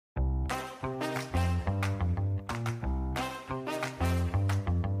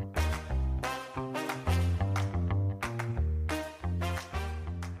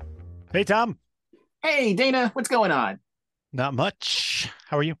Hey, Tom. Hey, Dana, what's going on? Not much.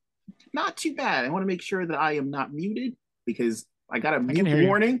 How are you? Not too bad. I want to make sure that I am not muted because I got a I can mute hear you.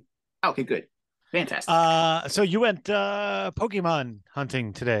 warning. Okay, good. Fantastic. So you went Pokemon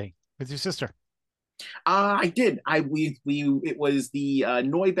hunting today with your sister. I did. We it was the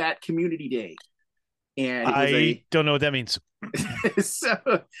Noibat Community Day, and it was I a don't know what that means. so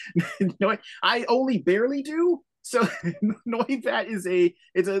no, I only barely do. So Noibat is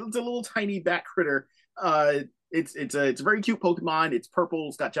it's a little tiny bat critter. It's a very cute Pokemon. It's purple.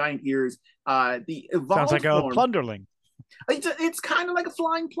 It's got giant ears. The Sounds like evolved a form. plunderling. It's kind of like a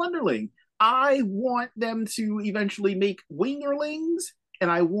flying plunderling. I want them to eventually make wingerlings, and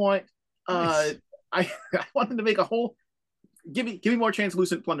I want uh Nice. I want them to make a whole. Give me more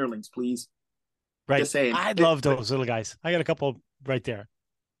translucent plunderlings, please. Right. Just saying. I love those little guys. I got a couple right there,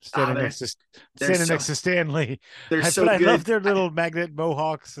 Ah, standing they're next to they're standing so next to Stanley. they're But so I love good. their little magnet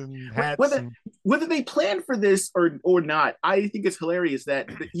mohawks and hats Whether and whether they plan for this or not, I think it's hilarious that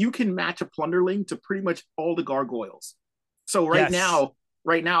you can match a plunderling to pretty much all the gargoyles. So yes.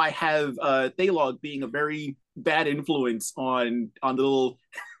 right now I have Thalog being a very bad influence on the little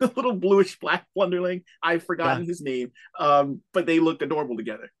the little bluish black plunderling. I've Yeah. forgotten his name, but they look adorable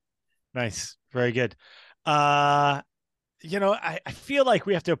together. Nice. Very good. Uh I feel like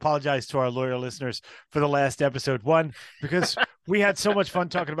we have to apologize to our loyal listeners for the last episode. One, because we had so much fun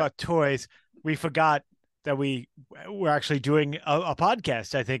talking about toys, we forgot that we were actually doing a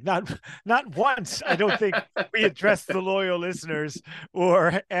podcast. I think not once. I don't think we addressed the loyal listeners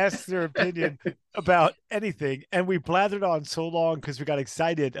or asked their opinion about anything, and we blathered on so long because we got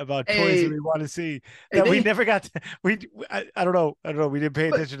excited about toys that Hey, we want to see hey, that we they never got. I don't know. I don't know. We didn't pay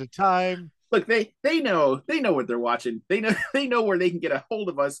look attention to time. look they know what they're watching. They know where they can get a hold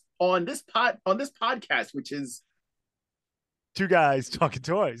of us on this podcast, which is Two guys talking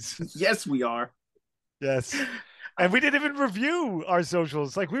toys. yes, we are. Yes. And we didn't even review our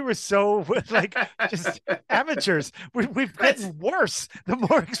socials. Like we were so like just amateurs. We've That's gotten worse. The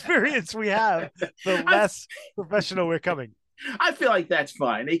more experience we have, the I less professional we're coming. I feel like that's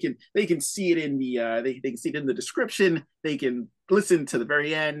fine. They can see it in the they can see it in the description. They can listen to the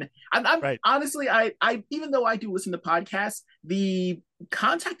very end. I'm Right. honestly I even though I do listen to podcasts, the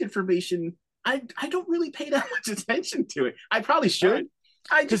contact information I don't really pay that much attention to it. I probably All right. should.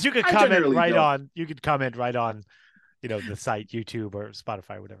 Because you could I comment generally right don't. on the site, YouTube or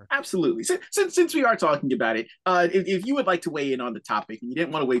Spotify, or whatever. Absolutely. Since we are talking about it, if you would like to weigh in on the topic and you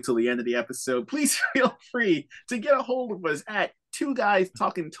didn't want to wait till the end of the episode, please feel free to get a hold of us at Two Guys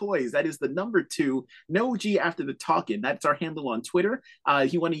Talking Toys. That is the number two, no G after the talking. That's our handle on Twitter.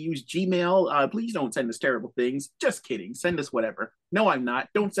 If you want to use Gmail, please don't send us terrible things. Just kidding. Send us whatever. No, I'm not.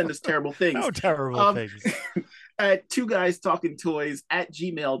 Don't send us terrible things. No terrible Um, things. at Two Guys Talking Toys at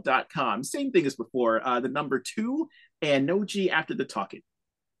gmail.com. Same thing as before. The number two and no G after the talking.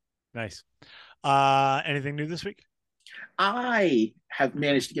 Nice. Anything new this week? I have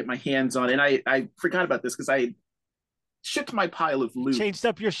managed to get my hands on, and I forgot about this because I shipped my pile of You loot. changed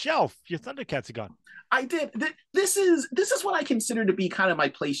up your shelf. Your Thundercats are gone. I did. This is what I consider to be kind of my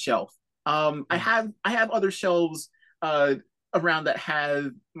place shelf. Mm. I have other shelves uh around that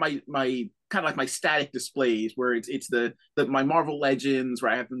have my kind of like my static displays where it's the my Marvel Legends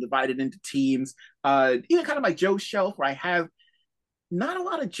where I have them divided into teams. Even kind of my Joe shelf where I have not a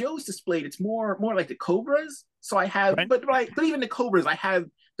lot of Joes displayed. It's more like the Cobras. So I have, Right. but even the Cobras, I have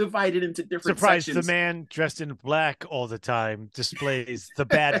divided into different Surprised the sections. man dressed in black all the time displays the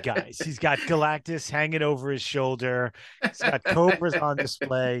bad guys. He's got Galactus hanging over his shoulder. He's got Cobras on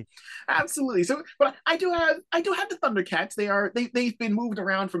display. Absolutely. So, but I do have the Thundercats. They've been moved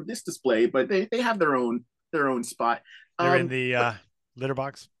around from this display, but they have their own spot. They're in But the litter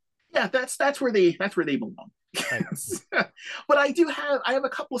box. yeah, that's where they belong. Right. But I have a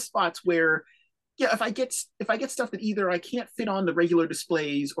couple of spots where yeah, if I get stuff that either I can't fit on the regular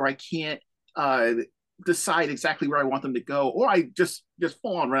displays or I can't uh, decide exactly where I want them to go, or I just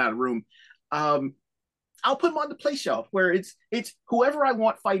full on run out of room, um, I'll put them on the play shelf where it's whoever I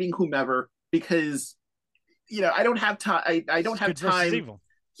want fighting whomever because I don't have time. I don't It's have good versus time. evil.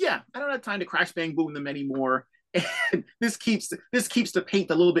 Yeah, I don't have time to crash bang boom them anymore. And this keeps the paint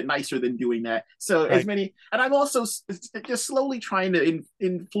a little bit nicer than doing that. So as Right. many, and I'm also just slowly trying to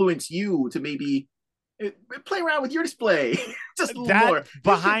influence you to maybe play around with your display just a little That more.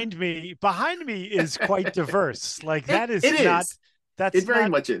 behind me is quite diverse. Like It that is it not is. It that's very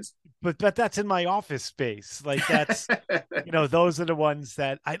not much is. but that's in my office space. Like that's those are the ones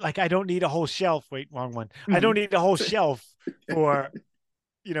that I like. I don't need a whole shelf. Wait, wrong one. I don't Mhm. need a whole shelf for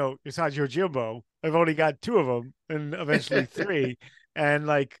besides your Jimbo. I've only got two of them and eventually three. and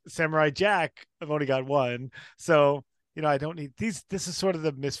like Samurai Jack, I've only got one. So I don't need these. This is sort of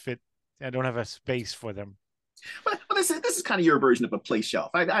the misfit. I don't have a space for them. But this is kind of your version of a play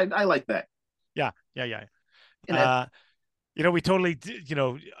shelf. I like that. Yeah, yeah, yeah. And that, We totally,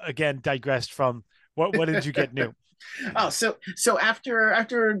 again digressed from what did you get new? oh, so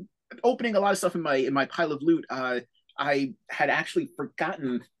after opening a lot of stuff in my pile of loot, I had actually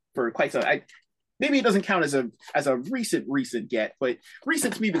forgotten for quite some. Maybe it doesn't count as a recent get, but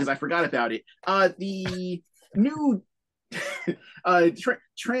recent to me because I forgot about it. The new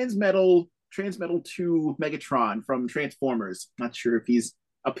Transmetal 2 Megatron from Transformers. Not sure if he's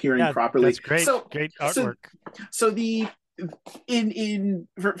appearing Yeah, properly. that's great. So Great so artwork. so the in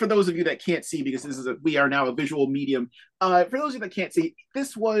for those of you that can't see, because we are now a visual medium, for those of you that can't see,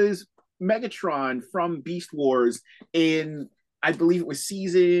 this was Megatron from Beast Wars in, I believe it was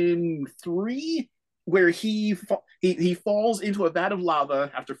season 3, where he falls into a vat of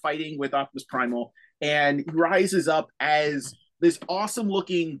lava after fighting with Optimus Primal and rises up as this awesome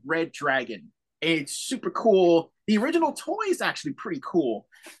looking red dragon. And it's super cool. The original toy is actually pretty cool.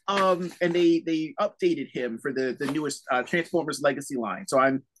 And they updated him for the newest Transformers Legacy line. So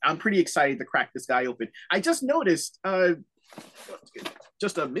I'm pretty excited to crack this guy open. I just noticed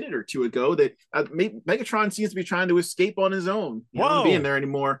just a minute or two ago that Megatron seems to be trying to escape on his own. He doesn't be in Whoa! there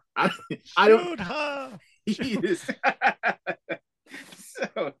anymore. I don't. Shoot her! He is.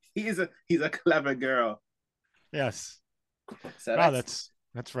 So he's a clever girl. Yes. So Wow, that's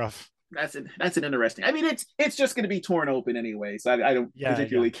rough. that's an interesting. I mean, it's just going to be torn open anyway, so I don't Yeah, yeah.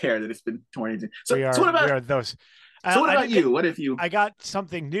 particularly care that it's been torn into. We So are what we about are those. so what I about didn't get. you? What if you I got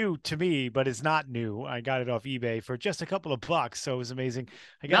something new to me, but it's not new. I got it off eBay for just a couple of bucks, so it was amazing.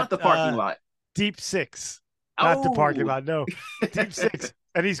 I got not the parking lot? Deep Six, not the parking Oh, lot. No, Deep Six,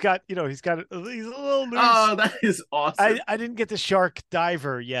 and he's a little loose. oh, that is I, awesome. I didn't get the Shark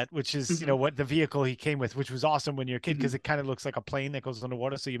Diver yet, which is Mhm, what the vehicle he came with, which was awesome when you're a kid mhm. because it kind of looks like a plane that goes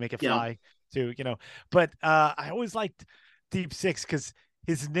underwater, so you make it Yeah. fly too. But I always liked Deep Six because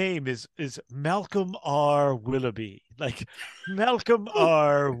his name is Malcolm R. Willoughby, like Malcolm Who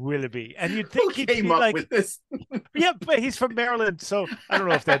R. Willoughby, and you'd who think he'd came be up like, with this? yeah, but he's from Maryland, so I don't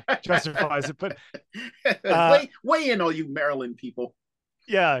know if that justifies it, but uh, Weigh in, all you Maryland people.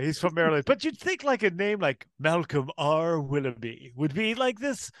 yeah, he's from Maryland. But you'd think like a name like Malcolm R. Willoughby would be like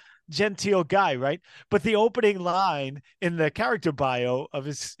this genteel guy, right? But the opening line in the character bio of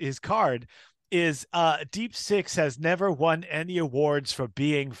his card is Deep Six has never won any awards for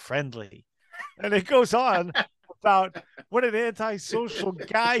being friendly. And it goes on about what an antisocial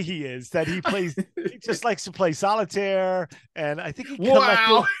guy he is, that he just likes to play solitaire. And I think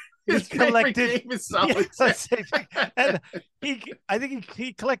Wow, he his favorite collected game is yeah, solitaire. and I think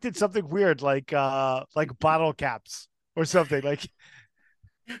he collected something weird like bottle caps or something. Like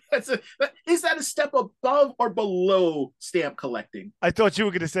Is that a step above or below stamp collecting? I thought you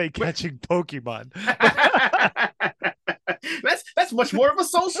were gonna say catching Pokemon. That's much more of a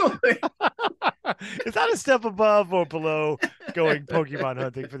social thing. Is that a step above or below going Pokemon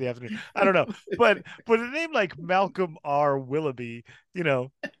hunting for the afternoon? I don't know. But a name like Malcolm R. Willoughby, you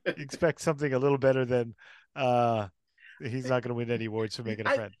expect something a little better than he's not gonna win any awards for making a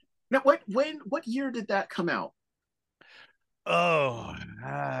I friend. Now what year did that come out? Oh,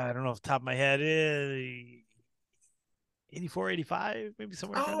 I don't know off the top of my head. 84, 85, maybe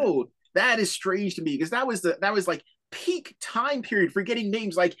somewhere around there. Oh, that is strange to me because that was like peak time period for getting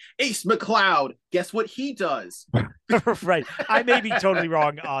names like Ace McCloud. Guess what he does? Right. I may be totally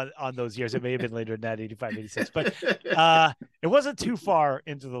wrong on those years. It may have been later than that, 85, 86. But it wasn't too far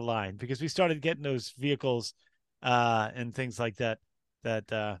into the line because we started getting those vehicles and things like that make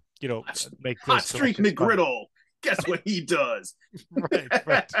Hot those Streak collections fun. McGriddle. Guess what he does? Right,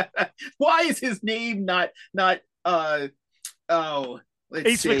 right. Why is his name not oh, let's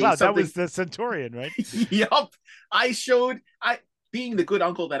Ace say McCloud, that something. was the Centurion, right? Yup. I being the good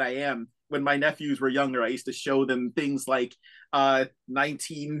uncle that I am, when my nephews were younger, I used to show them things like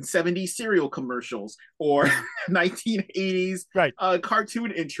 1970s cereal commercials or 1980s Right.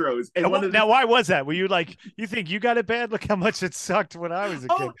 cartoon intros. And Now, why was that? Were you like, you think you got it bad? Look how much it sucked when I was a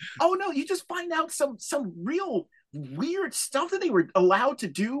kid. Oh no, you just find out some real weird stuff that they were allowed to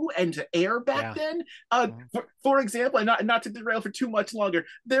do and to air back Yeah. then. For example, and not to derail for too much longer,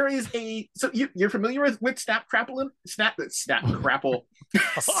 there is you're familiar with Snap Crapple and Snap Crapple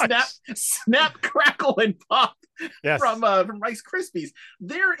Snap Crackle and Pop Yes. from Rice Krispies.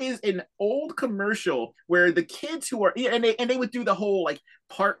 There is an old commercial where the kids who are and they would do the whole like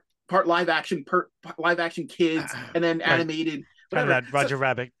part live action kids and then Right. animated. Kind of Whatever. that Roger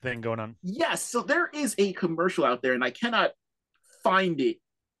Rabbit thing going on. Yes, so there is a commercial out there, and I cannot find it.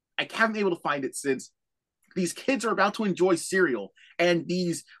 I haven't been able to find it since. These kids are about to enjoy cereal, and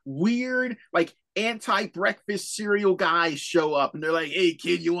these weird, like, anti-breakfast cereal guys show up, and they're like, "Hey,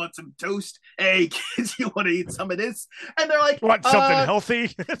 kid, you want some toast? Hey, kids, you want to eat some of this?" And they're like, Want something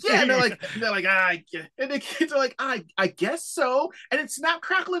healthy? yeah, and they're like, and the kids are like, I guess so. And then Snap,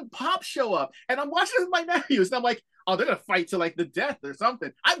 Crackle, and Pop show up, and I'm watching with my nephews, and I'm like, oh, they're gonna fight to like the death or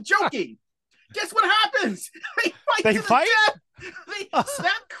something. I'm joking. Guess what happens? They fight They to fight? the death. They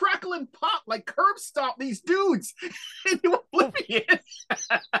Snap, Crackle, and Pop, like, curb stomp these dudes into oblivion.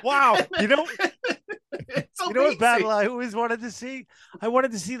 Wow. It's You know what battle amazing. I always wanted to see? I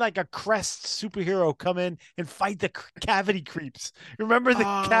wanted to see like a Crest superhero come in and fight the cavity creeps. Remember the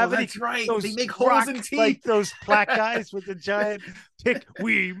Oh, cavity, that's right. They those make holes rock, in teeth. like those black guys with the giant pick.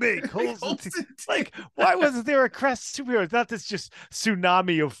 We make They make holes in holes teeth. in teeth. Like, why wasn't there a Crest superhero? It's not this just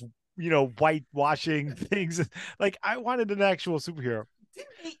tsunami of whitewashing things. Like, I wanted an actual superhero. Didn't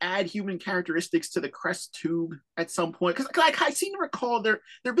they add human characteristics to the Crest tube at some point? Because like I seem to recall there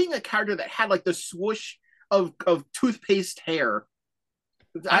being a character that had like the swoosh of toothpaste hair.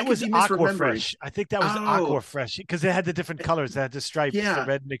 I That could was be misremembering. Aquafresh. I think that was Oh, Aquafresh because it had the different colors. It had the stripes, the yeah,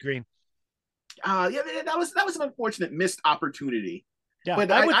 red and the green. yeah. That was an unfortunate missed opportunity. Yeah, But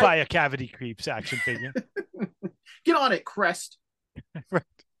I would I buy a Cavity Creeps action figure. get on it, Crest.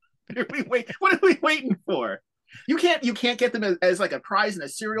 What are we waiting for? You can't get them as like a prize in a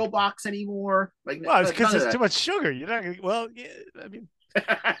cereal box anymore. Like, Well, it's because none of there's too that. much sugar. You're not gonna, well, yeah, I mean,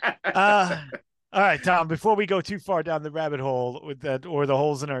 uh, all right, Tom. Before we go too far down the rabbit hole with that or the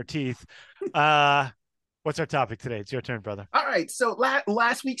holes in our teeth, uh, what's our topic today? It's your turn, brother. All right. So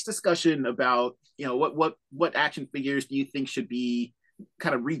last week's discussion about what action figures do you think should be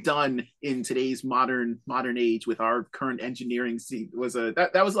kind of redone in today's modern age with our current engineering scene was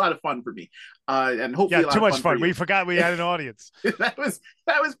that was a lot of fun for me, and Yeah, hopefully a lot too of much fun for fun. We you. forgot we had an audience. that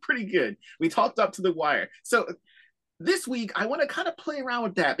was pretty good. We talked up to the wire. So this week I want to kind of play around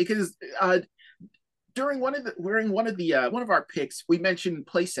with that because during one of our picks we mentioned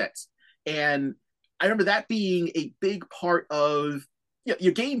playsets, and I remember that being a big part of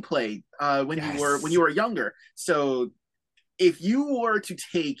your gameplay when Yes. you were younger. So if you were to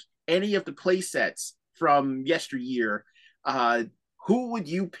take any of the play sets from yesteryear, uh, who would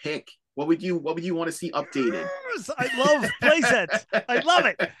you pick? What would you want to see updated? Yes, I love playsets. I love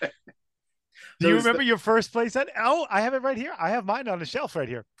it. Do you Those remember your first playset? Oh, I have it right here. I have mine on the shelf right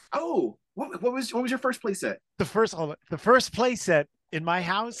here. oh, what was your first play set? The first playset in my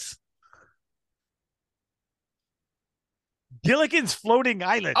house, Gilligan's Floating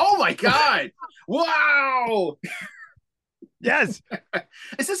Island. Oh my god! Wow! Yes,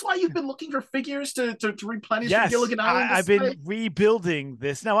 Is this why you've been looking for figures to replenish your yes. Gilligan Island I've display? been rebuilding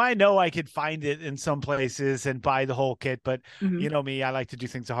this. Now I know I could find it in some places and buy the whole kit, but Mm-hmm. you know me, I like to do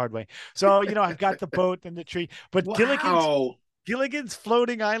things the hard way. So I've got the boat and the tree, but Gilligan's Wow, Gilligan's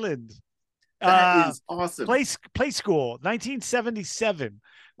Floating Island. that Uh, is awesome. play school 1977.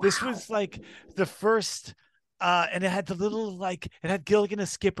 This Wow. was like the first and it had the little like it had Gilligan a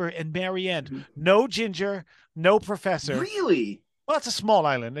skipper and Marianne. Mhm. No Ginger, no professor. Really? Well, it's a small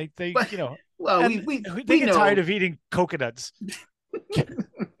island. They But well, we and we they we get tired know. of eating coconuts.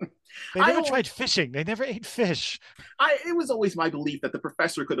 They I never always, tried fishing. They never ate fish. it was always my belief that the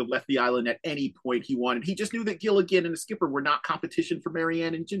professor could have left the island at any point he wanted. He just knew that Gilligan and the skipper were not competition for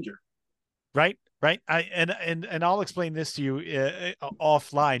Marianne and Ginger. Right. And I'll explain this to you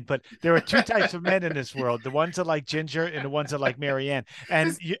offline. But there are two types of men in this world: the ones that like Ginger and the ones that like Marianne. And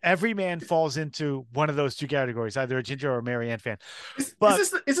Is every man falls into one of those two categories, either a Ginger or a Marianne fan. is But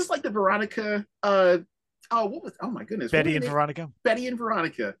this like the Veronica? Oh my goodness, what were Betty the and name? Veronica, Betty and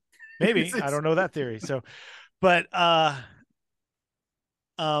Veronica. maybe I don't know that theory. So, but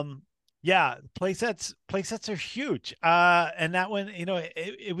um yeah, playsets are huge. And that one,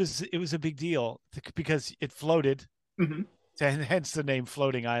 it was a big deal because it floated, Mhm. and hence the name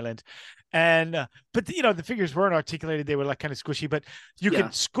Floating Island. And but the figures weren't articulated. They were like kind of squishy, but you Yeah.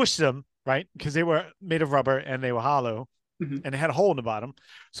 could squish them, right? Because they were made of rubber and they were hollow Mhm. and they had a hole in the bottom.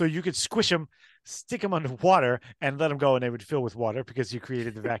 So you could squish them, stick them under water and let them go, and they would fill with water because you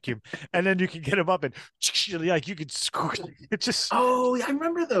created the vacuum. And then you could get them up and like you could squish it. Just Oh, yeah, I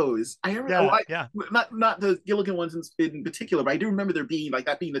remember those. I remember. Oh, yeah, yeah. not the Gilligan ones in particular, but I do remember there being like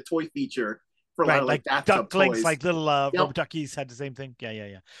that being the toy feature for a lot Right, of like like bathtub ducklings, toys. like little Yep. rubber duckies had the same thing.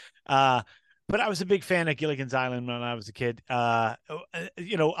 Yeah. but I was a big fan of Gilligan's Island when I was a kid.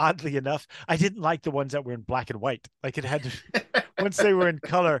 Oddly enough, I didn't like the ones that were in black and white. Like it had to, once they were in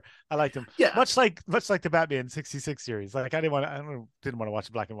color, I liked them. Yeah, Much like the Batman '66 series. Like didn't want to watch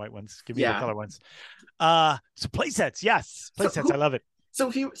the black and white ones. Give me the yeah. color ones. So playsets, yes, So playsets. I who? love it.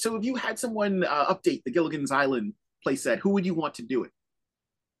 If you had someone update the Gilligan's Island playset, who would you want to do it?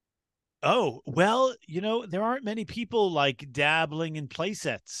 Oh, well, there aren't many people like dabbling in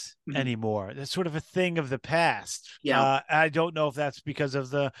playsets Mhm. anymore. That's sort of a thing of the past. Yeah, I don't know if that's because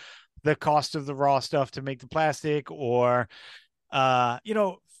of the cost of the raw stuff to make the plastic, or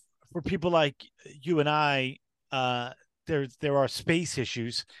for people like you and I, there are space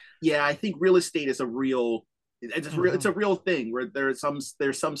issues. yeah. I think real estate is a real it's a Mhm. real thing where there's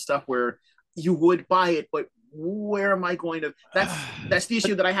some stuff where you would buy it, but where am I going to? That's the But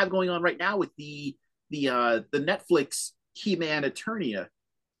issue that I have going on right now with the Netflix He-Man Eternia.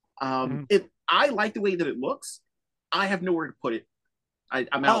 mhm. It I like the way that it looks. I have nowhere to put it. I'm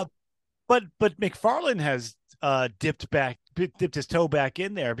uh, out. but McFarlane has dipped his toe back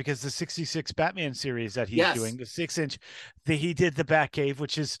in there, because the '66 Batman series that he's Yes. doing, the 6 inch, he did the Batcave,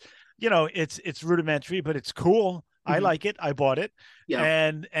 which is, it's rudimentary, but it's cool. I Mhm. like it. I bought it, Yeah.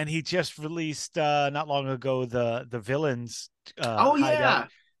 and he just released not long ago the villains Oh hideout.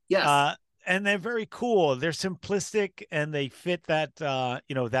 yeah. Yes. uh and they're very cool. They're simplistic, and they fit that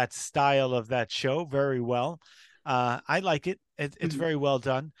style of that show very well. I like it. It's Mhm. very well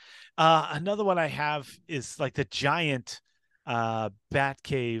done. Another one I have is like the giant bat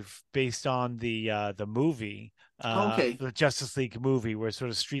cave, based on the movie, Okay. the Justice League movie, where it's sort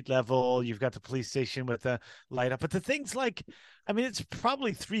of street level. You've got the police station with the light up, but the thing's like, I mean, it's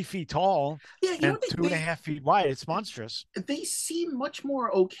probably 3 feet tall Yeah, you know and two and a they half feet wide. It's monstrous. they seem much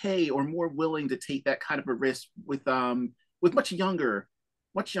more okay or more willing to take that kind of a risk with much younger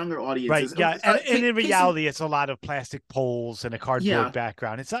Right. audiences. Yeah. And in Case in, reality, it's a lot of plastic poles and a cardboard yeah,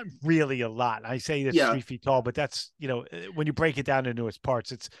 background. It's not really a lot. I say it's yeah, 3 feet tall, but that's, when you break it down into its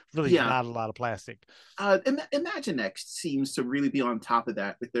parts, it's really yeah. not a lot of plastic. Imaginext seems to really be on top of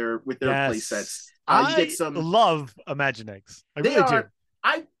that with their play sets. Yes. You get I some. love Imaginext. I They really are.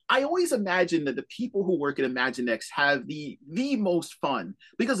 do. I always imagine that the people who work at Imaginext have the most fun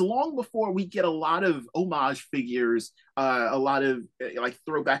because long before we get a lot of homage figures, a lot of like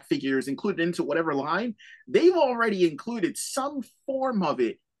throwback figures included into whatever line, they've already included some form of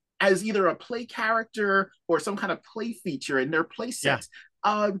it as either a play character or some kind of play feature in their play Yeah. sets.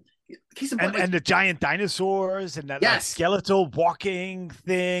 Um, Case in point, And like the giant dinosaurs and that like yes, skeletal walking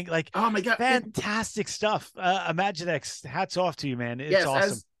thing, like oh my god, fantastic stuff. Imaginext, hats off to you, man. It's yes,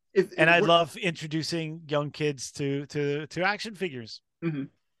 awesome. as if And I we're love introducing young kids to action figures. mhm.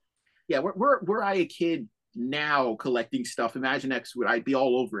 Yeah, were I a kid now collecting stuff, Imaginext would I'd be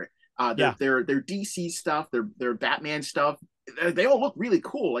all over it. Yeah. Their DC stuff, their Batman stuff, they all look really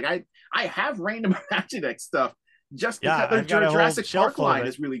cool. Like I have random Imaginext stuff just Yeah, because I've got their a whole Jurassic shelf Park full of line it.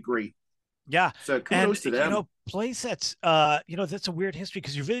 is really great. Yeah. So And kudos to them. play sets, that's a weird history,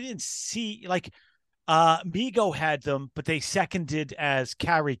 because you really didn't see, like, Mego had them, but they seconded as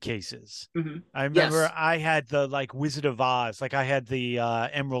carry cases. Hmm. I remember Yes. I had the like Wizard of Oz, like I had the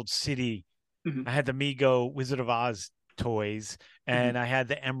Emerald City. Hmm. I had the Mego Wizard of Oz toys, Hmm. and I had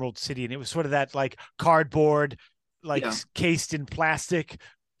the Emerald City, and it was sort of that like cardboard, like Yeah. cased in plastic,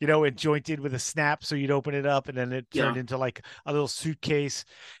 and jointed with a snap, so you'd open it up, and then it Yeah. turned into like a little suitcase.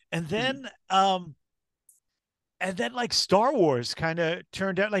 And Hmm. then like Star Wars kind of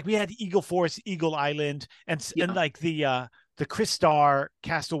turned out, like we had Eagle Force, Eagle Island, and Yeah. like the Crystar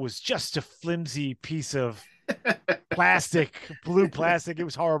Castle was just a flimsy piece of plastic, blue plastic. It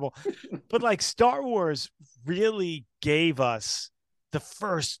was horrible. But like Star Wars really gave us the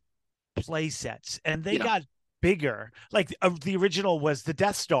first play sets, and they Yeah. got bigger. Like the original was the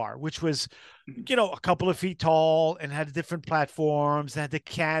Death Star, which was, Hmm. a couple of feet tall and had different platforms, had the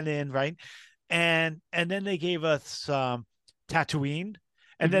cannon, right? And then they gave us Tatooine,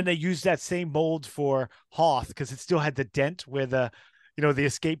 and Hmm. then they used that same mold for Hoth, because it still had the dent where the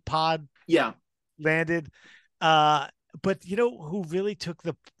escape pod Yeah. landed. Uh, but who really took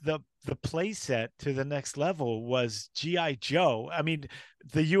the play set to the next level was GI Joe. I mean,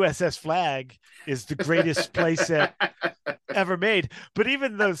 the USS Flag is the greatest play set ever made. But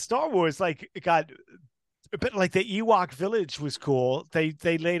even the Star Wars, like, it got, but like the Ewok Village was cool. They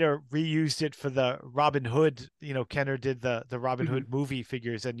later reused it for the Robin Hood. Kenner did the Robin Hmm. Hood movie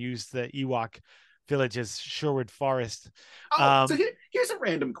figures and used the Ewok Village as Sherwood Forest. Oh, so Um, here's a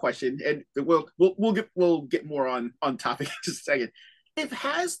random question, and we'll get more on topic in just a second. If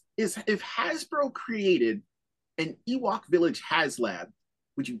Hasbro created an Ewok Village HasLab,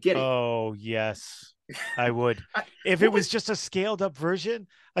 would you get it? Oh, yes, I would. I, If it what was was just a scaled up version,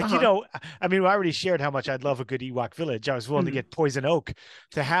 like, uh-huh. I mean, I already shared how much I'd love a good Ewok village. I was willing to Mhm. get Poison Oak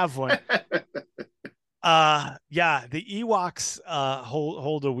to have one. Yeah, the Ewoks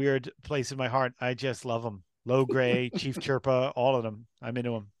hold a weird place in my heart. I just love them. Low Gray, Chief Chirpa, all of them. I'm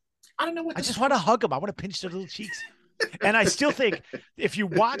into them. I don't know what I the just want to story. hug them. I want to pinch their little cheeks. And I still think if you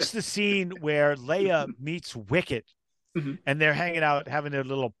watch the scene where Leia meets Wicket Mhm. and they're hanging out having their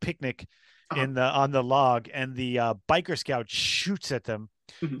little picnic Uh-huh. in the on the log, and the biker scout shoots at them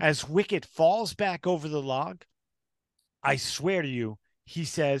Mhm. as Wicket falls back over the log. I swear to you, he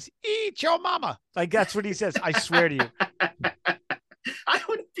says, "Eat your mama." Like that's what he says. I swear to you. I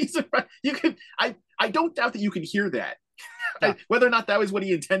wouldn't be surprised. You can. I don't doubt that you can hear that. Yeah, Whether or not that was what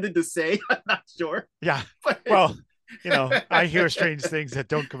he intended to say, I'm not sure. yeah. But Well, I hear strange things that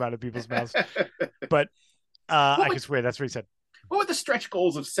don't come out of people's mouths, but what I would could swear that's what he said. what would the stretch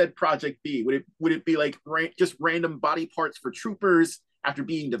goals of said project be? Would it be like just random body parts for troopers after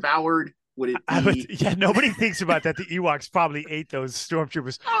being devoured? Would it I would, be? yeah. Nobody thinks about that. The Ewoks probably ate those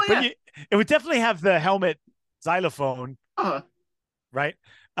stormtroopers, Oh but yeah. it would definitely have the helmet xylophone, Uh, right?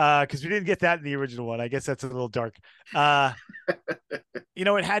 Because we didn't get that in the original one. I guess that's a little dark. Uh,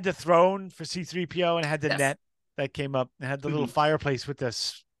 it had the throne for C-3PO and it had the yes. net that came up. It had the little Mhm. fireplace with the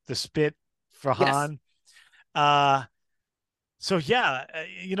spit for Yes. Han. Uh, so yeah,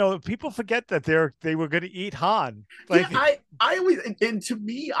 people forget that they were going to eat Han. Yeah, Like, I always, and to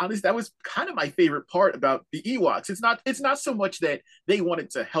be honest, that was kind of my favorite part about the Ewoks. It's not so much that they wanted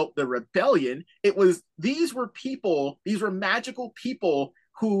to help the rebellion. It was these were magical people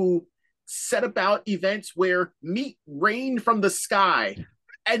who set about events where meat rained from the sky,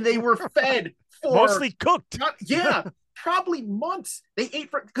 and they were fed for mostly cooked. not yeah, probably months. They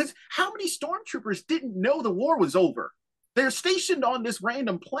ate for because how many stormtroopers didn't know the war was over? They're stationed on this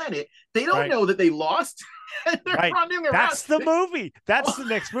random planet. They don't Right. know that they lost. And they're Right. running around. That's the movie. That's the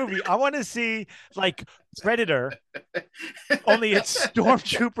next movie. I want to see like Predator, only it's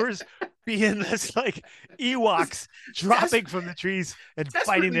stormtroopers being this like Ewoks Des- dropping from the trees and biting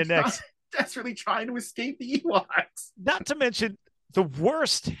desperately their trying, necks. desperately trying to escape the Ewoks. Not to mention the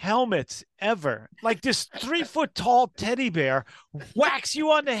worst helmets ever. Like this 3 foot tall teddy bear whacks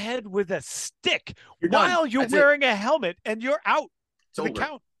you on the head with a stick You're done. while you're That's it. wearing a helmet and you're out It's for the over.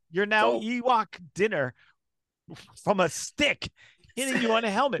 count. You're now So Ewok dinner from a stick hitting you on a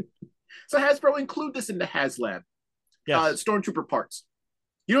helmet. so Hasbro include this in the HasLab. Yes, Stormtrooper parts.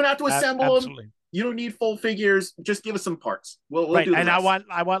 You don't have to assemble them. absolutely. You don't need full figures. Just give us some parts. We'll Right. do the And I rest. want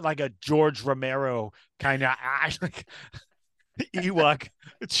I want like a George Romero kind of like Ewok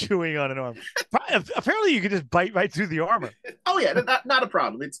chewing on an arm. Apparently you could just bite right through the armor. Oh yeah, not a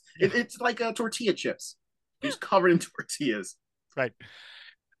problem. It's like tortilla chips, just covered in tortillas. Right.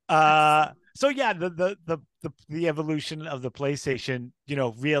 So yeah, the evolution of the PlayStation,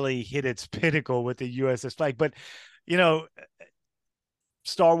 really hit its pinnacle with the USS flag. But you know,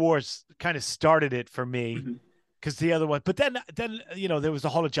 Star Wars kind of started it for me Mhm. because the other one. But then there was the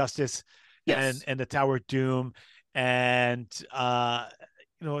Hall of Justice and Yes. and the Tower of Doom, and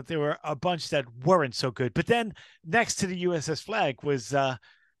there were a bunch that weren't so good. But then next to the USS Flag was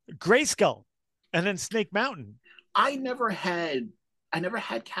Grayskull, and then Snake Mountain. I never had I never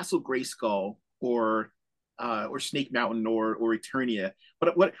had Castle Grayskull or Snake Mountain or Eternia.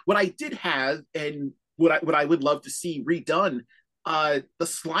 But what I did have and what I would love to see redone, the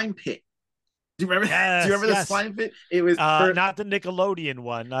slime pit. Do you remember? Do you Yes, remember the yes. slime pit? It was for Not the Nickelodeon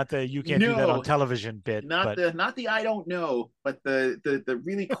one, not the you can't do that on no, television bit, not but the I don't know, but the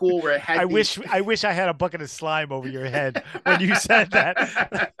really cool where it I had the wish I wish I had a bucket of slime over your head when you said that.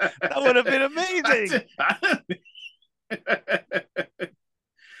 That would have been amazing.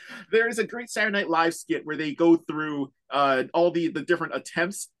 there is a great Saturday Night Live skit where they go through all the different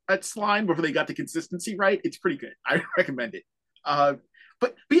attempts at slime before they got the consistency right. It's pretty good. I recommend it. Uh,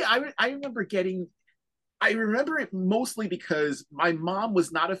 but yeah, I remember it mostly because my mom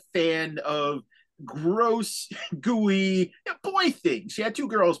was not a fan of gross, gooey boy things. She had two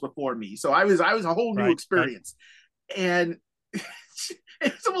girls before me, so I was a whole new Right, right. experience, and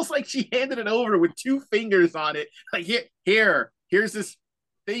it's almost like she handed it over with two fingers on it. Like here's this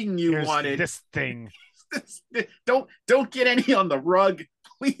thing you Here's wanted. this thing. Don't get any on the rug,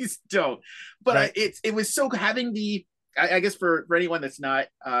 please don't. But Right. it was so having the I guess for anyone that's not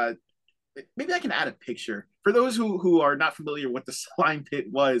maybe I can add a picture for those who are not familiar with the slime pit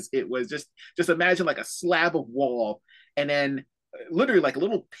was. It was just imagine like a slab of wall, and then literally like a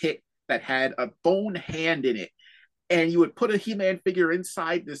little pit that had a bone hand in it, and you would put a He-Man figure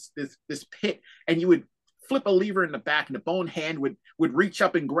inside this pit, and you would flip a lever in the back, and the bone hand would reach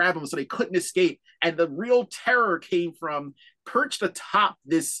up and grab them so they couldn't escape. And the real terror came from perched atop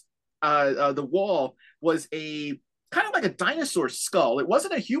this the wall was a kind of like a dinosaur skull. It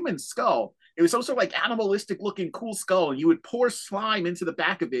wasn't a human skull. It was some sort of like animalistic looking cool skull, and you would pour slime into the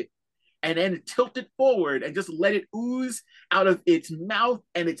back of it and then tilt it forward and just let it ooze out of its mouth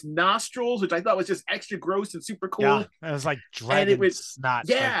and its nostrils, which I thought was just extra gross and super Yeah, cool. it was like And it dragon was, snot.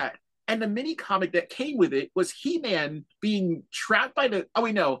 Like, yeah. And the mini comic that came with it was He-Man being trapped by the, oh,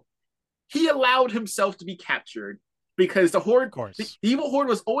 wait, no. He allowed himself to be captured because the of Horde, the course. evil Horde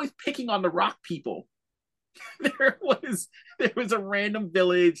was always picking on the rock people. there was there was a random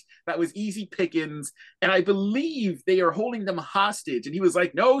village that was easy pickings, and I believe they are holding them hostage. And he was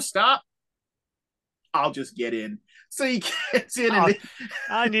like, "No, stop! I'll just get in." So he gets in, and Oh,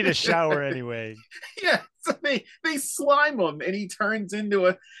 I need a shower anyway. yeah, so they slime him, and he turns into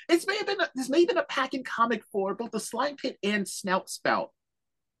a. This may have been a packing comic for both the slime pit and snout spout.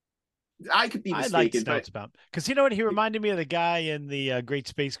 I could be I liked mistaken, but Snoutspout because you know what? He reminded me of the guy in the Great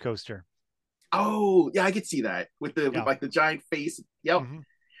Space Coaster. oh yeah, I could see that with Yeah. like the giant face. Yep. Hmm.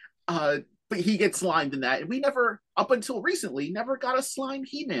 Uh, but he gets slimed in that, and we never, up until recently, never got a slime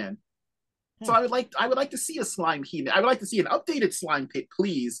He-Man. So Hmm. I would like to see a slime He-Man. I would like to see an updated slime pit,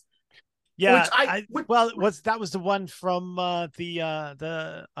 please. Which Yeah, I I would, well, that was the one from the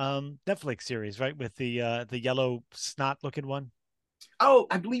Netflix series, right? With the yellow snot looking one. oh,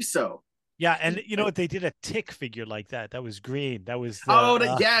 I believe so. Yeah, and you know what? They did a tick figure like that. That was green. That was Oh,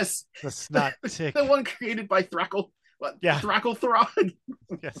 yes, the snot the tick. one created by Yeah, Thrackle Throg.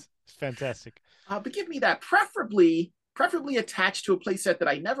 yes, it's fantastic. But give me that, preferably attached to a playset that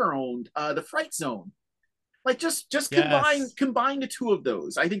I never owned. The Fright Zone. Like just Yes. combine the two of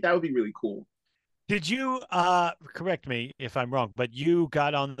those. I think that would be really cool. Did you correct me if I'm wrong, but you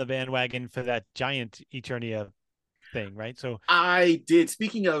got on the bandwagon for that giant Eternia thing, right? So I did.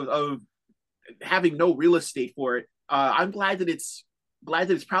 Speaking of having no real estate for it, I'm glad that it's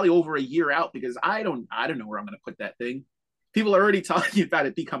probably over a year out because I don't know where I'm going to put that thing. People are already talking about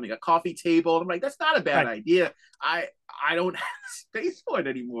it becoming a coffee table. I'm like, that's not a bad right. idea. I don't have space for it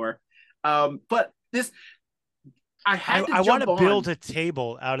anymore. But this I had to I want jump to build on. a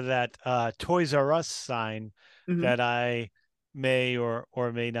table out of that Toys R Us sign Mhm. that I may or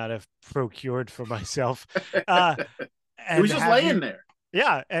may not have procured for myself. Uh, It was and just have laying you, there.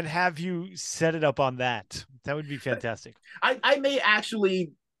 yeah, and have you set it up on that. That would be fantastic. I may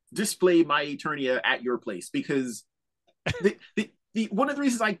actually display my Eternia at your place because the one of the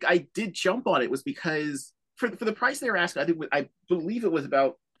reasons I did jump on it was because for the price they were asking, I believe it was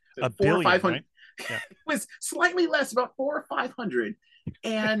about A four or five billion, hundred. right? Yeah. It was slightly less, about 400 or 500,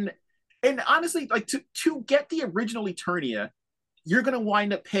 and honestly, like to get the original Eternia, you're going to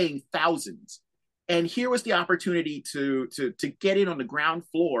wind up paying thousands. And here was the opportunity to get in on the ground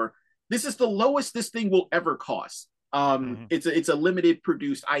floor. This is the lowest this thing will ever cost. Hmm. It's a limited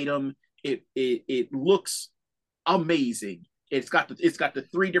produced item. It looks amazing. It's got the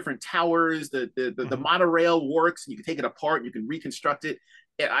three different towers. The Hmm. monorail works. You can take it apart. You can reconstruct it.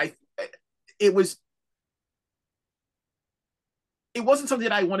 I it was it wasn't something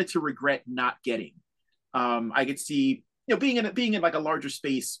that I wanted to regret not getting. I could see being in like a larger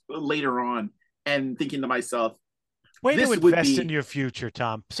space later on and thinking to myself, Way to this would invest in be your future,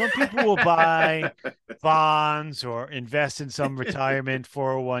 Tom. Some people will buy bonds or invest in some retirement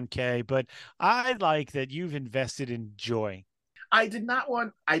 401k, but I like that you've invested in joy. I did not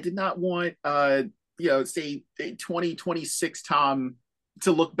want say 2026 Tom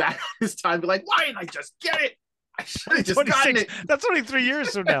to look back on this time and be like, why didn't I just get it? I should have just gotten 2026, it. that's only 3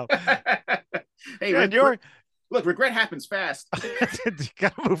 years from now. Hey, Man, you're look, regret happens fast. you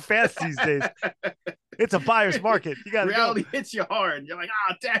gotta move fast these days. It's a buyer's market. You gotta go. Reality hits you hard. You're like,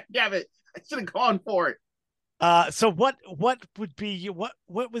 damn it. I should have gone for it. So what would be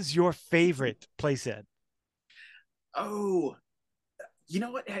what was your favorite playset? Oh, you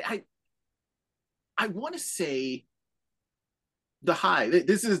know what? I want to say the Hive.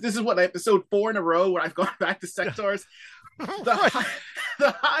 This is what episode 4 in a row where I've gone back to sectors. The Right. Hive,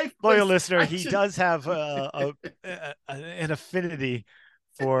 the Hive Loyal place. listener, I he just does have an affinity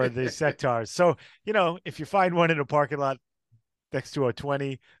for the sectors. So, if you find one in a parking lot next to a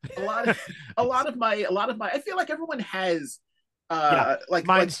 20, a lot of a lot of my. I feel like everyone has yeah, like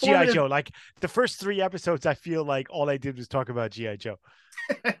mine's GI formative. Joe. Like the first 3 episodes, I feel like all I did was talk about GI Joe.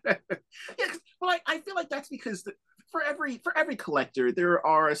 Yeah, well, I feel like that's because for every collector there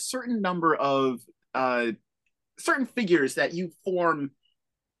are a certain number of uh certain figures that you form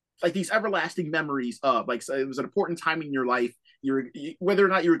like these everlasting memories of. Like, so it was an important time in your life, whether or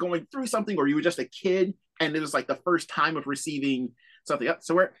not you were going through something or you were just a kid and it was like the first time of receiving something.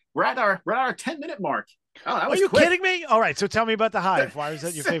 So we're at our 10-minute mark. Oh, that Are was you quick. kidding me? All right, so tell me about the Hive. Why was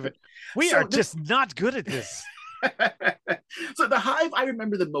that your so, favorite? We are so the just not good at this. so the Hive I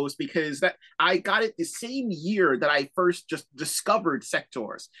remember the most because that I got it the same year that I first just discovered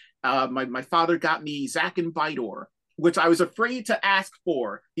Sectors. My father got me Zack and Vidor, which I was afraid to ask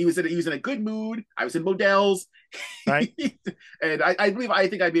for. He was in a good mood. I was in Modell's, Right? and I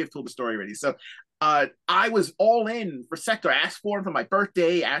think I may have told the story already. So I was all in for Sector. I asked for him for my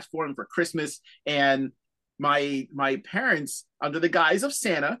birthday, asked for him for Christmas, and my parents, under the guise of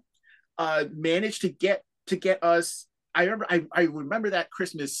Santa, managed to get us. I remember that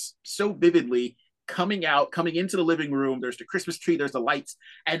Christmas so vividly. Coming into the living room. There's the Christmas tree. There's the lights,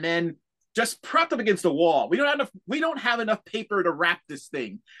 and then just propped up against the wall. We don't have enough paper to wrap this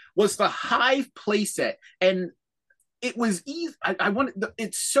thing. Was the Hive playset, and it was easy. I want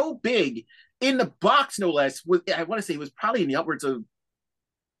it's so big in the box, no less. I want to say it was probably in the upwards of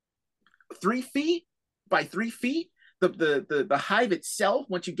 3 feet by 3 feet. The Hive itself,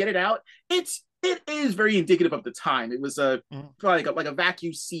 once you get it out, it is very indicative of the time. It was Mhm. like a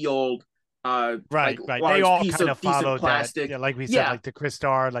vacuum sealed like Right, right. They large all piece kind of of decent followed that. plastic. Yeah, like we said, Yeah, like the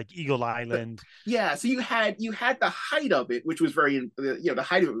Crystar, like Eagle Island. yeah. So you had the height of it, which was the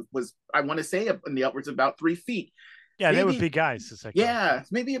height of it was, I want to say, in the upwards of about 3 feet, Yeah, they were maybe. big guys, the Sectors. Yeah,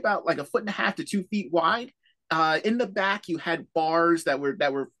 maybe about like a foot and a half to 2 feet wide. In the back, you had bars that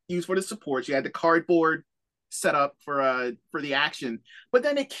were used for the supports. You had the cardboard set up for the action, but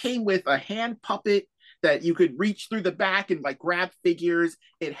then it came with a hand puppet that you could reach through the back and like grab figures.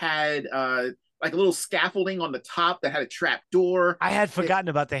 It had like a little scaffolding on the top that had a trap door. I had It, forgotten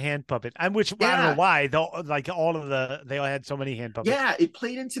about the hand puppet. And which I don't know yeah, why, though, like they all had so many hand puppets. yeah, it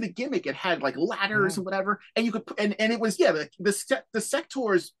played into the gimmick. It had like ladders Mhm. and whatever, and you could and it was, yeah, the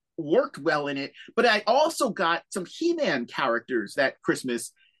sectors worked well in it. But I also got some He-Man characters that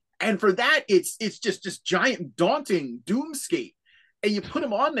Christmas, and for that it's just giant daunting Doomscape, and you put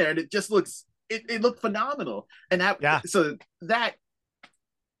them on there and it just it looked phenomenal. And Yeah, that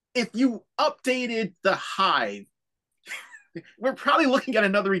if you updated the Hive, we're probably looking at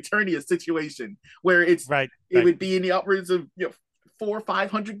another Eternia situation where right, it right. would be in the upwards of $400 or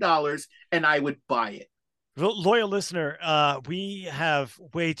 $500, and I would buy it. Loyal listener, we have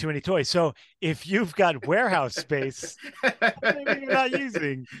way too many toys. So if you've got warehouse space maybe you're not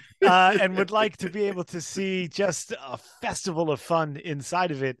using, and would like to be able to see just a festival of fun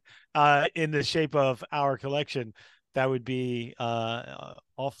inside of it, in the shape of our collection, that would be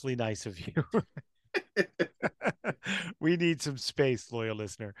awfully nice of you. We need some space, loyal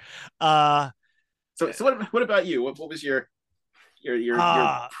listener. Uh, So what about you? What was your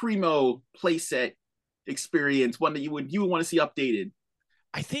uh, primo playset experience? One that you would want to see updated?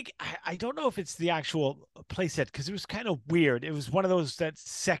 I think I don't know if it's the actual playset because it was kind of weird. It was one of those that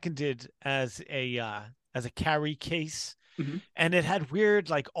seconded as a carry case, Mm-hmm. and it had weird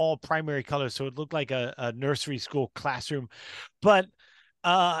like all primary colors, so it looked like a nursery school classroom. But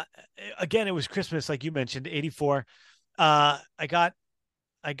uh, again, it was Christmas, like you mentioned, '84. I got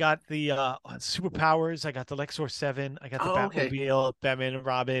the superpowers. I got the Lexor 7. I got the Oh, okay. Batmobile, Batman and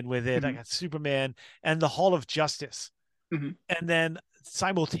Robin with it. I Mm-hmm. got Superman and the Hall of Justice. Mm-hmm. And then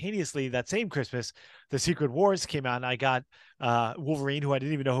simultaneously that same Christmas, the Secret Wars came out, and I got Wolverine, who I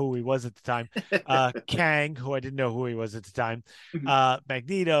didn't even know who he was at the time, Kang, who I didn't know who he was at the time, Mm-hmm.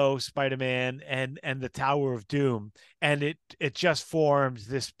 Magneto, Spider-Man, and the Tower of Doom, and it just formed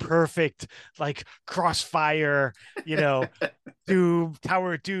this perfect like crossfire, you know, Doom,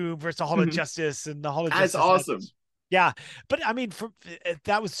 Tower of Doom versus the Hall of Mm-hmm. Justice, and the Hall of That's Justice had awesome. this. Yeah, but I mean,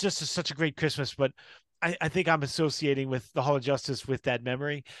 that was just such a great Christmas. But I think I'm associating with the Hall of Justice with that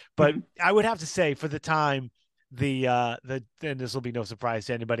memory. But Mm-hmm. I would have to say, for the time, the and this will be no surprise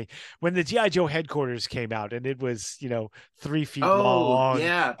to anybody, when the GI Joe headquarters came out, and it was 3 feet Oh, long,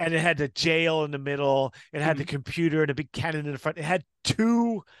 yeah. and it had the jail in the middle, it had Mm-hmm. the computer and a big cannon in the front, it had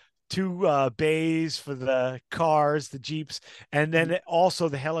two bays for the cars, the Jeeps, and Mm-hmm. then also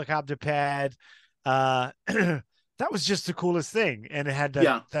the helicopter pad. That was just the coolest thing, and it had that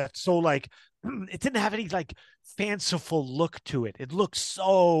Yeah. that so like it didn't have any like fanciful look to it. It looked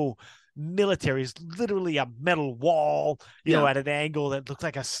so military. It's literally a metal wall, Yeah. at an angle that looked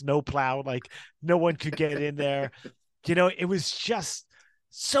like a snowplow. Like no one could get in there. It was just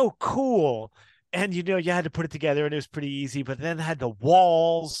so cool. And you had to put it together, and it was pretty easy. But then it had the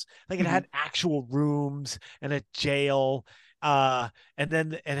walls, like it Mm-hmm. had actual rooms and a jail. And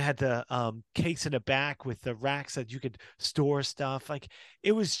then it had the case in the back with the racks that you could store stuff. Like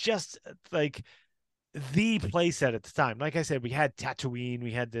it was just like the playset at the time. Like I said, we had Tatooine,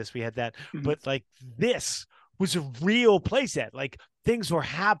 we had this, we had that, Mhm. but like this was a real playset. Like things were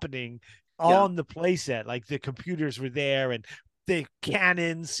happening Yeah. on the playset. Like the computers were there and the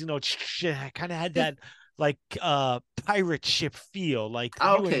cannons, kind of had Yeah. that like pirate ship feel. Like you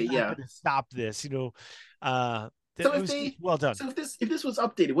are Okay. not Yeah. going to stop this. So It was well done. if this was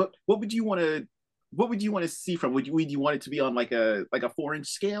updated, what would you want to see from? Would you want it to be on like a 4-inch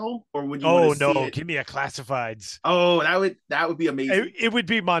scale, or would you want to Oh see no, it? give me a classifieds. Oh, that would be amazing. It would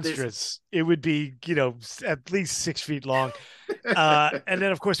be There's monstrous. It would be, at least 6 feet long. And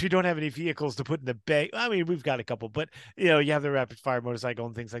then of course we don't have any vehicles to put in the bay. I mean, we've got a couple, but you have the rapid fire motorcycle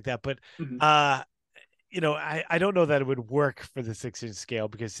and things like that. But Mhm. uh, I don't know that it would work for the 6-inch scale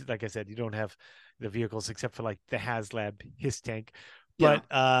because, like I said, you don't have the vehicles except for like the HasLab his tank. Yeah.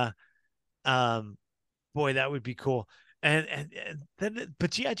 But um, boy, that would be cool. And then,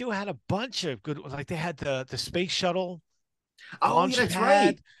 but GI Joe had a bunch of good, like they had the space shuttle Oh, yeah, launch that's right.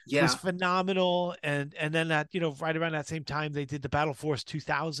 pad was Yeah. phenomenal, and then that, right around that same time they did the Battle Force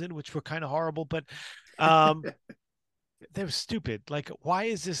 2000, which were kind of horrible, but um they were stupid. Like, why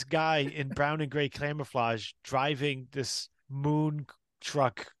is this guy in brown and gray camouflage driving this moon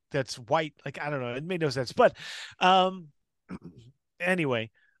truck that's white? Like, I don't know, it made no sense. But um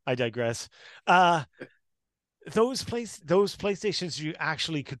anyway, I digress. Those PlayStations you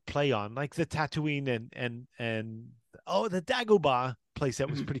actually could play on, like the Tatooine and oh, the Dagobah playset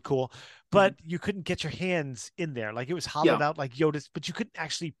was Mhm. pretty cool, Mhm. but you couldn't get your hands in there. Like it was hollowed Yeah. out like Yoda's, but you couldn't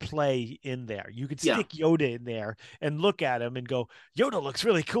actually play in there. You could Yeah. stick Yoda in there and look at him and go, Yoda looks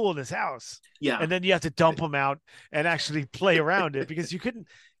really cool in this house. Yeah. And then you have to dump him out and actually play around it because you couldn't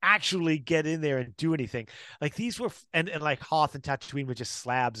actually get in there and do anything. Like these were, and like Hoth and Tatooine were just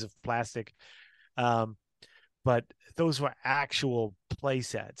slabs of plastic. Um, but those were actual play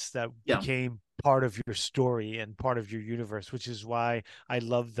sets that Yeah. became part of your story and part of your universe, which is why I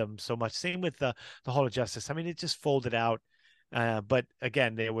love them so much. Same with the Hall of Justice. I mean, it just folded out, but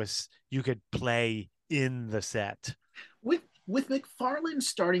again, you could play in the set. With McFarlane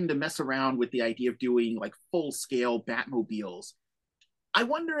starting to mess around with the idea of doing like full scale Batmobiles, I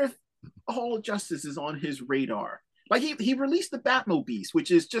wonder if Hall of Justice is on his radar. Like he released the Batmobile,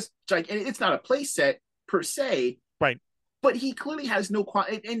 which is just like, and it's not a play set per se, Right, but he clearly has no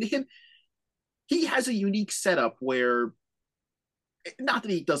and him he has a unique setup where, not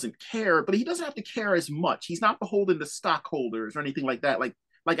that he doesn't care, but he doesn't have to care as much. He's not beholden to stockholders or anything like that, like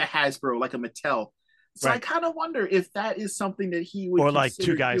a Hasbro, like a Mattel. So I right. kind of wonder if that is something that he would Or like Two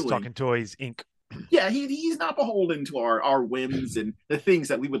consider Guys doing. Talking Toys Inc. Yeah, he's not beholden to our whims and the things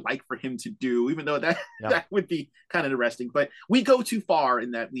that we would like for him to do, even though that Yeah. that would be kind of interesting. But we go too far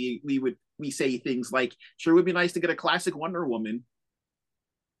in that we say things like, sure, it would be nice to get a classic Wonder Woman.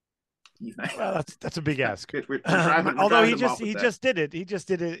 He's not, Well, that's a big ask. we're Although driving them off with he that. just did it. He just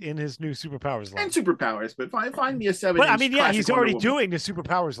did it in his new Superpowers And line. superpowers, but find me a seven But I inch mean, yeah, classic he's Wonder already Woman. doing the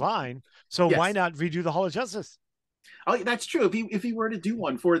Superpowers line. So why Yes. not redo the Hall of Justice? Oh, that's true. If he were to do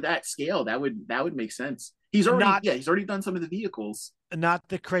one for that scale, that would make sense. He's already Not yeah, he's already done some of the vehicles. not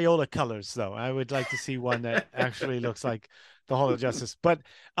the Crayola colors though. I would like to see one that actually looks like the Hall of Justice. But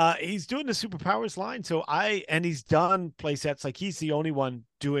he's doing the Superpowers line, so and he's done play sets. Like he's the only one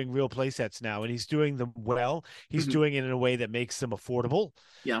doing real play sets now, and he's doing them well. He's Mhm. doing it in a way that makes them affordable.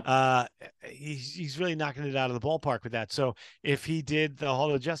 Yeah. Uh, he's really knocking it out of the ballpark with that. So if he did the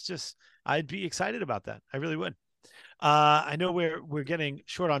Hall of Justice, I'd be excited about that. I really would. I know we're getting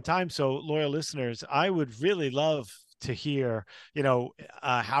short on time, so loyal listeners, I would really love to hear,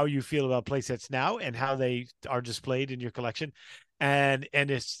 how you feel about playsets now and how they are displayed in your collection, and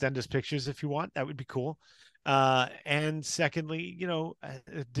just send us pictures if you want. That would be cool. And secondly,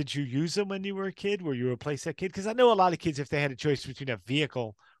 did you use them when you were a kid? Were you a playset kid? Because I know a lot of kids, if they had a choice between a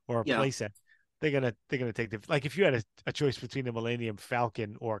vehicle or a Yeah. playset, they're gonna take like if you had a choice between the Millennium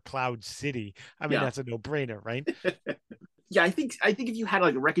Falcon or Cloud City. I mean, Yeah. that's a no brainer, right? Yeah, I think if you had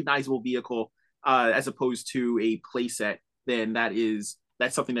like a recognizable vehicle, as opposed to a playset, then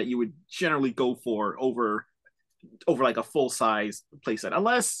that's something that you would generally go for over like a full size playset,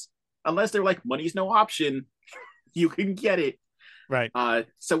 unless they're like money's no option, you can get it. Right.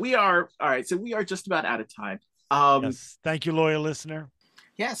 So we are all right. So we are just about out of time. Um, Yes. Thank you, loyal listener.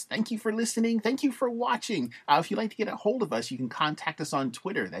 Yes, thank you for listening. Thank you for watching. If you'd like to get a hold of us, you can contact us on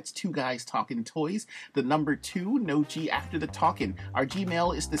Twitter. That's Two Guys Talking Toys. The number 2, no G after the talking. Our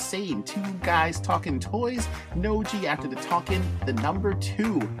Gmail is the same. Two Guys Talking Toys, no G after the talking. The number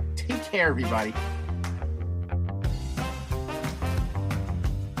 2. Take care, everybody.